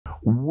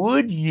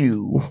would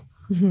you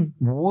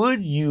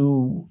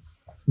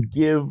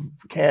give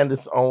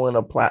Candace Owens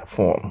a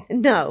platform?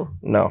 No.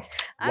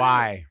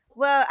 Why?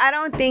 Well, I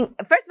don't think.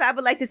 First of all, I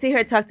would like to see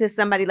her talk to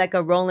somebody like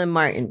a Roland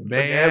Martin.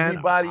 Man,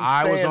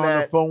 I was on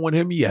the phone with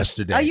him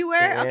yesterday. Oh, you were?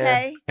 Yeah.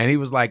 Okay. And he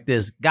was like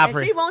this,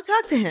 Godfrey. And she won't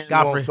talk to him. She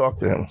won't talk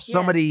to him.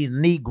 Some of these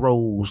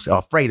Negroes are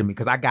afraid of me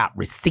because I got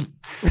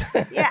receipts.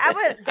 Yeah, I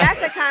would.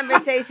 That's a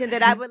conversation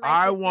that I would like.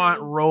 I to want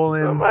see.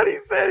 Roland. Somebody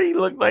said he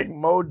looks like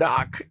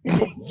MODOK.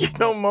 You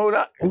know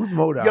MODOK? Who's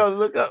MODOK? Yo,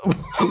 look up.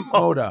 Who's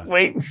MODOK?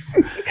 Wait,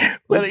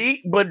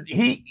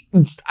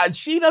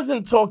 she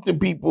doesn't talk to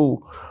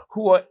people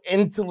who are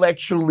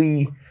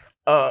intellectually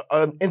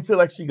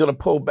gonna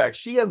pull back.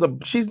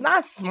 She's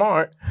not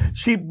smart.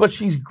 But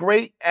she's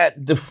great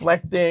at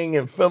deflecting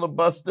and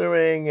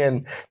filibustering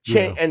and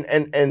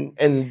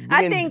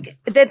I think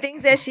the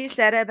things that she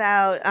said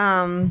about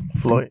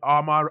Floyd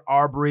Ahmaud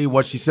Arbery,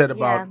 what she said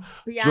about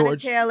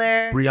Breonna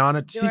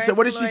Taylor. She said,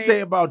 what did she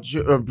say about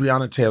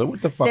Breonna Taylor?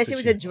 What the fuck? That she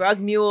was a drug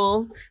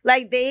mule.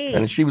 Like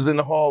and she was in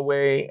the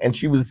hallway, and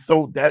she was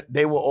that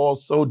they were all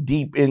so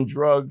deep in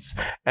drugs,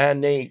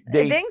 and they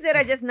things that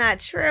are just not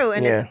true,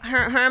 and it's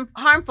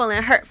harmful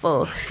and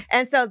hurtful.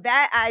 And so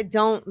that I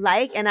don't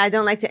like, and I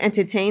don't like to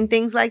entertain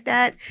things like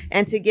that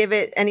and to give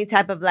it any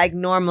type of like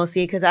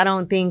normalcy, because I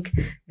don't think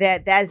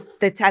that that's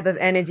the type of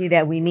energy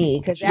that we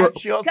need. Because the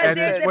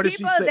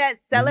people that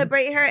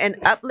celebrate her and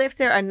uplift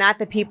her are not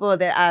the people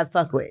that I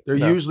fuck with. They're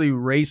usually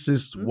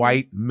racist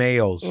white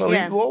males. Well,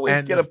 you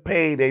always get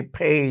they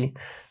pay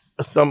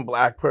some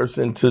black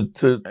person to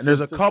and there's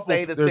a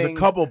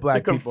couple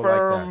black people like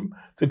that.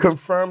 To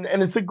confirm,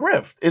 and it's a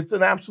grift. It's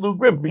an absolute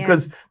grift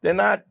because they're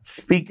not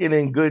speaking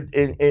in good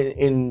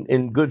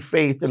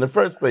faith in the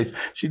first place.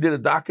 She did a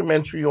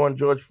documentary on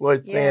George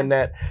Floyd saying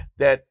that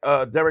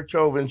Derek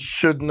Chauvin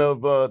shouldn't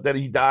have that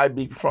he died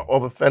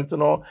of a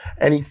fentanyl,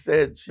 and he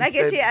said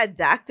is she a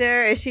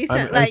doctor? Is she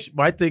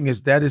my thing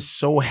is that is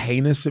so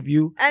heinous of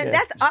you, and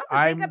that's awful.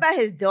 Think about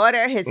his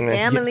daughter, his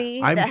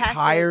family. I'm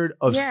tired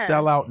of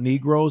sellout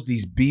Negroes.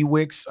 These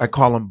B-wicks, I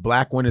call them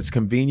black when it's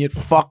convenient.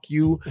 Fuck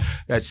you,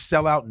 that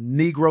sellout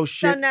Negro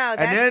shit. So no,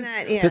 that's and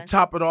then not, to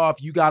top it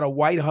off, you got a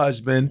white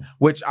husband,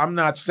 which I'm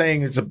not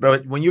saying it's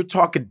about, when you're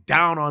talking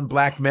down on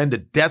black men, the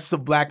deaths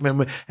of black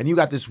men, and you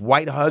got this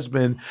white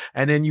husband,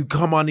 and then you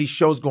come on these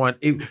shows going,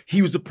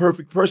 he was the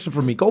perfect person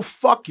for me. Go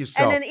fuck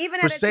yourself. And then even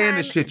for at saying time,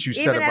 the shit you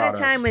said even about at a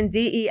time when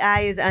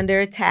DEI is under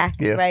attack,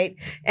 right?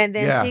 And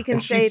then she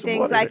can say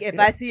things like, if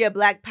I see a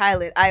black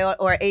pilot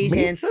or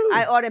Asian,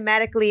 I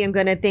automatically am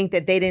going to think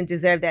that they didn't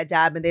deserve that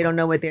job and they don't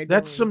know what they're doing.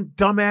 That's some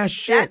dumbass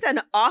shit. That's an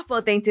awful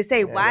thing to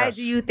say. Why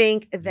do you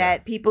think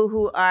that people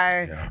who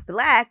are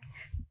black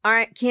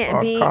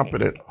can't be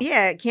competent?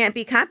 Yeah, can't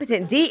be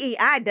competent.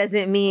 DEI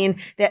doesn't mean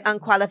that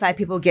unqualified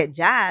people get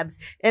jobs.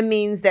 It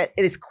means that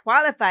it is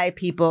qualified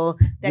people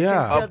that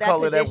can fill that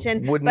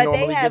position, that wouldn't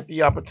normally get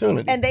the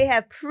opportunity. And they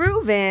have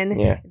proven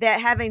that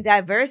having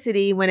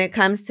diversity when it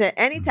comes to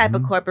any type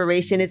of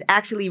corporation is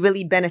actually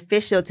really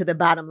beneficial to the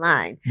bottom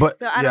line. But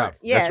so I don't.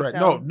 Yeah, that's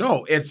right.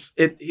 No,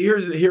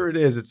 here it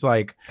is. It's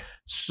like,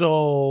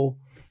 so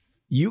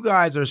you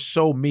guys are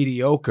so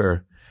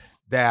mediocre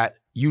that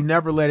you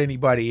never let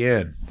anybody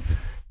in.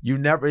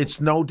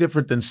 It's no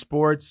different than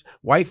sports.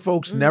 White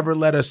folks never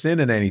let us in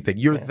anything.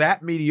 You're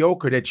that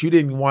mediocre that you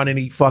didn't want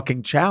any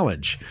fucking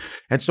challenge.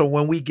 And so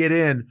when we get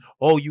in,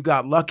 oh, you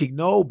got lucky.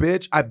 No,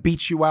 bitch, I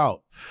beat you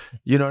out.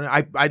 You know,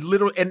 I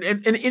literally, and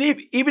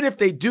even if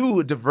they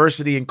do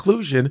diversity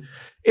inclusion,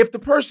 if the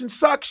person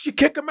sucks, you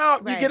kick them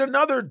out. You get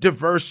another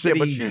diversity.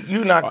 Yeah, but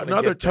you're not gonna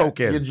another get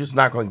token. That. You're just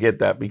not going to get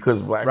that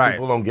because black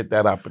people don't get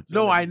that opportunity.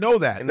 No, I know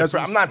that.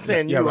 I'm not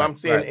saying you. I'm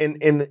saying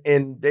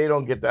in they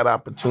don't get that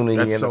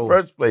opportunity in the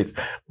first place.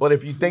 But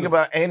if you think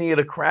about any of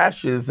the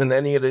crashes and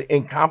any of the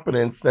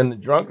incompetence and the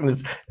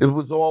drunkenness, it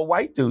was all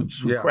white dudes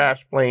who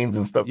crashed planes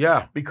and stuff.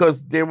 Yeah,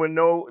 because there were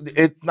no.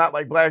 It's not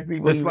like black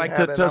people. It's like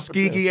the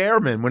Tuskegee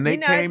Airmen. When they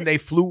came, they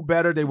flew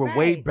better. They were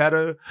way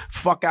better.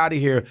 Fuck out of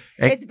here.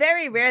 It's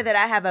very rare that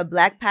I have a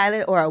black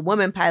pilot or a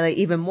woman pilot,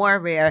 even more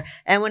rare.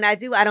 And when I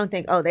do, I don't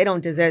think, oh, they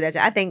don't deserve that.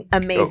 I think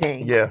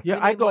amazing.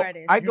 I go.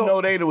 You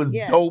know, they was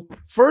dope.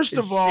 First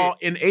of all,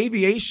 in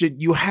aviation,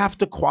 you have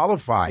to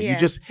qualify. You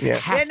just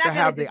have to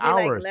have the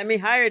hours. Like, let me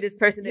hire this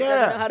person that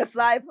doesn't know how to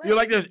fly a plane. You're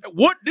like this.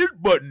 What this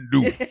button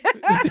do?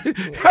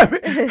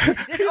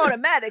 Just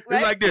automatic, right?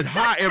 You're like this.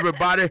 Hi,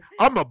 everybody.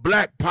 I'm a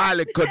black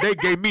pilot because they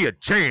gave me a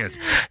chance.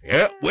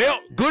 Yeah, well,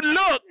 good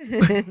luck.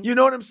 You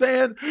know what I'm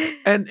saying?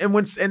 And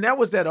that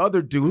was that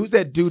other dude. Who's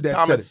that dude that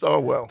Thomas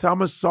Sowell.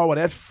 Thomas Sowell,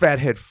 that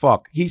fathead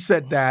fuck. He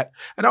said that.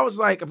 And I was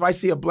like, if I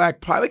see a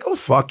black pilot, go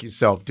fuck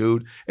yourself,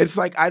 dude. It's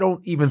like, I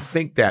don't even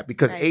think that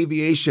because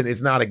aviation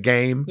is not a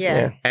game.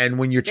 Yeah. And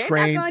when you're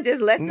trained. Not gonna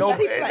just let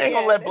somebody they ain't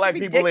going to let black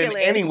people in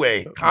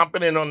anyway,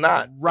 competent or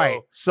not. Right.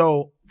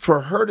 So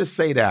for her to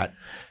say that,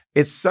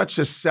 it's such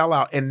a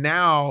sellout. And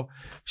now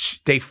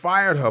they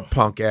fired her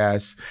punk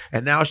ass.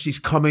 And now she's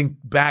coming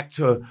back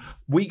to,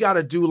 we got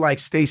to do like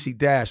Stacey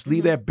Dash.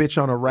 Leave that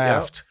bitch on a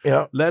raft.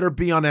 Let her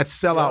be on that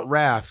sellout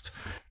raft.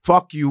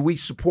 fuck you. We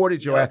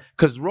supported your ass.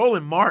 Because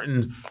Roland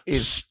Martin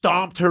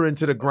stomped her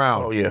into the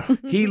ground. Oh, yeah.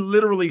 He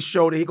literally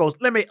showed it. He goes,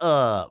 let me,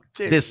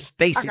 this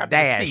Stacey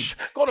Dash.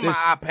 Go to my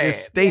iPad.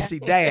 This Stacey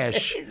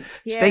Dash.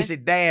 Stacey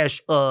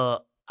Dash,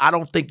 I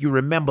don't think you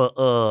remember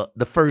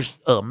the first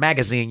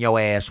magazine your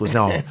ass was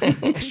on.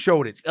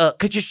 Showed it.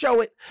 Could you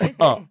show it?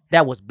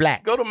 That was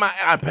black. Go to my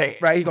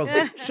iPad. Right. He goes,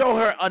 show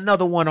her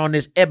another one on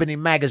this Ebony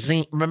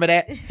magazine. Remember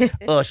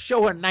that?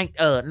 Show her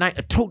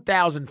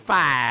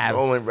 2005.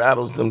 Only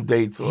rattles them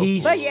dates.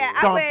 But yeah,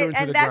 I would,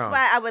 and that's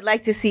why I would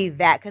like to see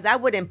that, because I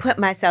wouldn't put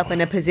myself in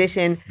a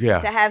position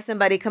to have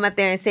somebody come up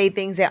there and say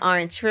things that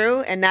aren't true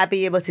and not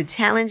be able to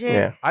challenge it.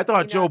 Yeah. I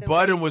thought Joe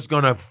Budden was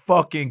gonna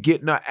fucking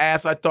get in her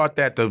ass. I thought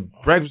that the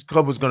Breakfast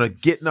Club was gonna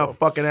get in her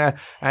fucking ass,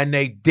 and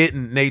they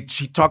didn't.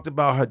 She talked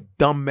about her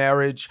dumb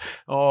marriage.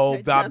 Oh,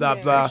 blah blah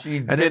blah. She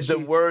did the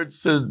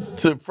words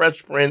to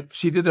Fresh Prince.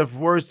 She did the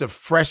words to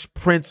Fresh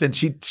Prince, and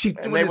she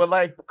and they were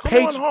like,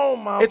 "Come on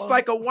home, mama." It's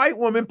like a white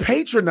woman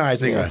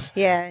patronizing us.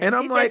 Yeah, and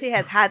she said she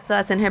has hot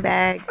sauce in her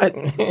bag.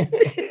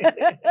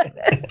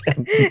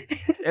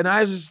 And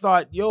I just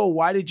thought, yo,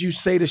 why did you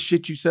say the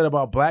shit you said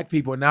about black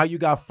people? Now you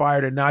got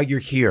fired, and now you're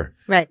here.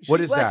 Right. What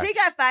is that? Well, she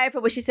got fired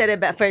for what she said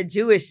about for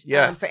Jewish,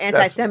 for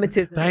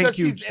anti-Semitism. Thank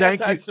you. Thank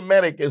you.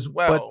 Anti-Semitic as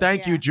well. But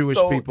thank you, Jewish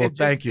people.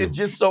 Thank you. It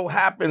just so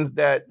happens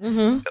that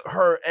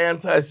her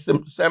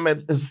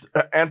anti-Semitic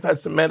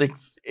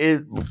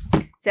is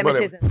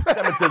Semitism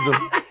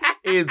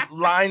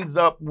lines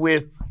up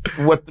with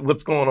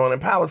what's going on in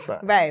Palestine.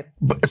 Right.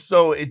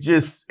 So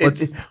it's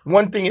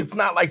one thing. It's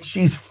not like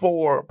she's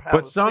for Palestinians.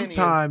 But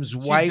sometimes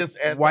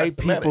white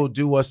people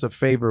do us a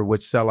favor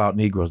with sellout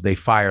Negroes. They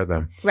fire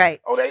them.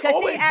 Right. Oh, they because she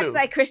always acts do.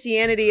 like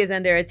Christianity is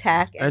under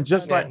attack. And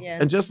just like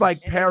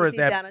Paris,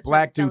 that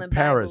black dude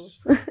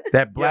Paris,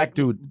 that black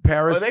dude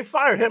Paris. Well, they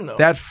fired him though.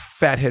 That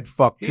fathead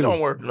fuck too. He don't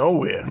work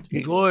nowhere.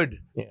 Good.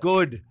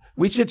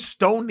 We should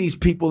stone these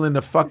people in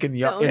the fucking in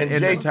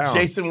the town.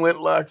 Jason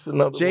Whitlock's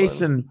another one.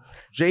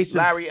 Jason,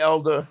 Larry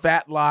Elder,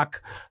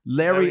 Fatlock,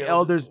 Larry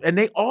Elders, and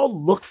they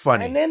all look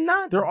funny. And they're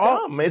not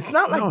dumb. It's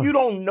not like you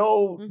don't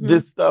know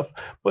this stuff,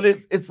 but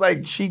it's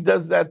like she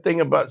does that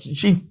thing about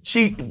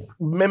she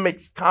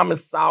mimics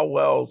Thomas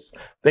Sowell's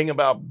thing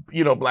about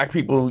black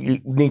people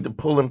need to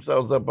pull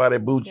themselves up by their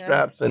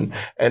bootstraps, and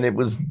it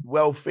was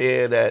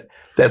welfare that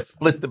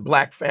split the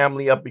black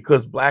family up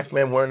because black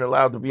men weren't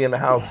allowed to be in the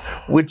house,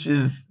 which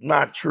is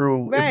not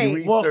true. Right.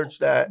 If you research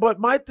that. But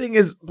my thing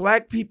is,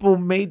 black people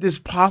made this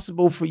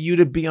possible for you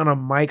to be on a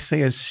mic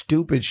saying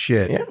stupid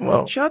shit. Yeah,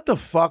 well, shut the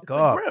fuck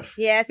up.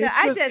 Yeah, so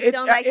I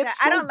don't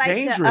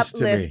like to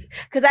uplift,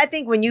 because I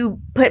think when you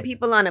put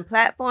people on a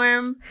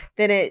platform,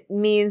 then it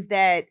means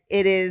that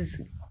it is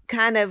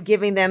kind of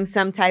giving them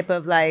some type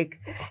of like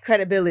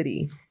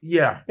credibility.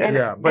 But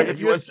if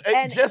you're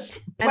just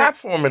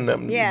platforming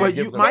them,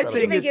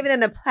 giving them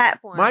the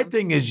platform. My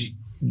thing is,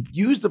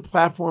 use the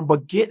platform,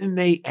 but get in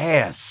their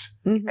ass.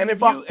 And if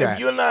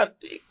you're not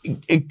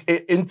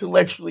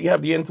intellectually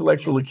have the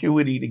intellectual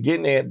acuity to get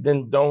in there,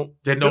 then don't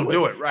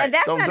do it. Right. And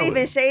that's not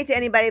even shade to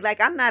anybody. Like,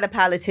 I'm not a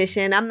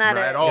politician. I'm not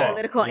a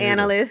political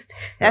analyst.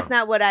 That's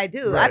not what I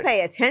do. Right. I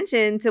pay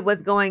attention to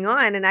what's going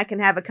on, and I can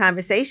have a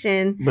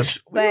conversation.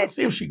 But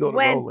see if she go to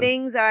when Roland.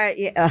 Things are,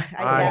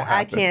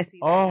 I can't see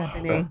that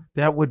happening.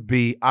 That would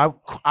be. I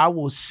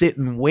will sit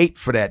and wait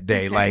for that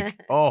day. Like,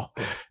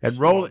 and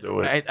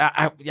Roland.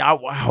 I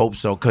hope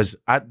so, because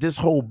this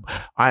whole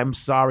I'm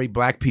sorry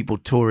black people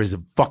tour is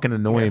fucking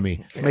annoying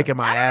me. It's making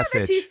my ass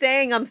itch. She's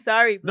saying I'm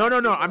sorry. No,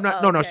 I'm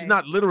not. No, she's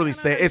not literally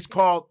saying. It's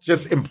called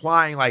just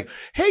implying like,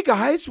 hey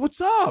guys,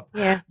 what's up?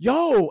 Yeah.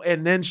 Yo,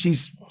 and then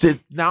she's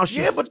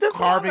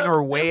carving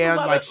her way in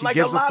like she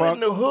gives a fuck.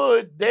 In the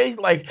hood, they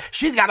like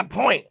she's got a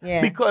point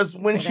because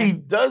when she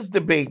does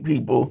debate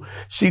people,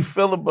 she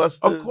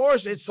filibusters. Of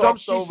course, it's some.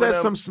 She says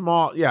some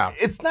small. Yeah,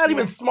 it's not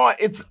even smart.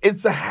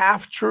 It's a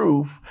half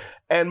truth.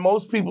 And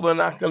most people are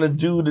not going to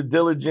do the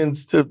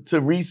diligence to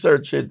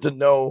research it to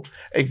know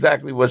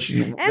exactly what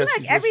she. And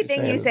like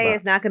everything you say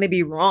is not going to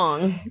be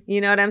wrong.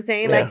 You know what I'm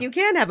saying? Like you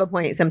can have a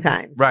point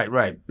sometimes.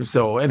 Right.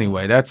 So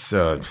anyway, that's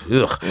Godfrey.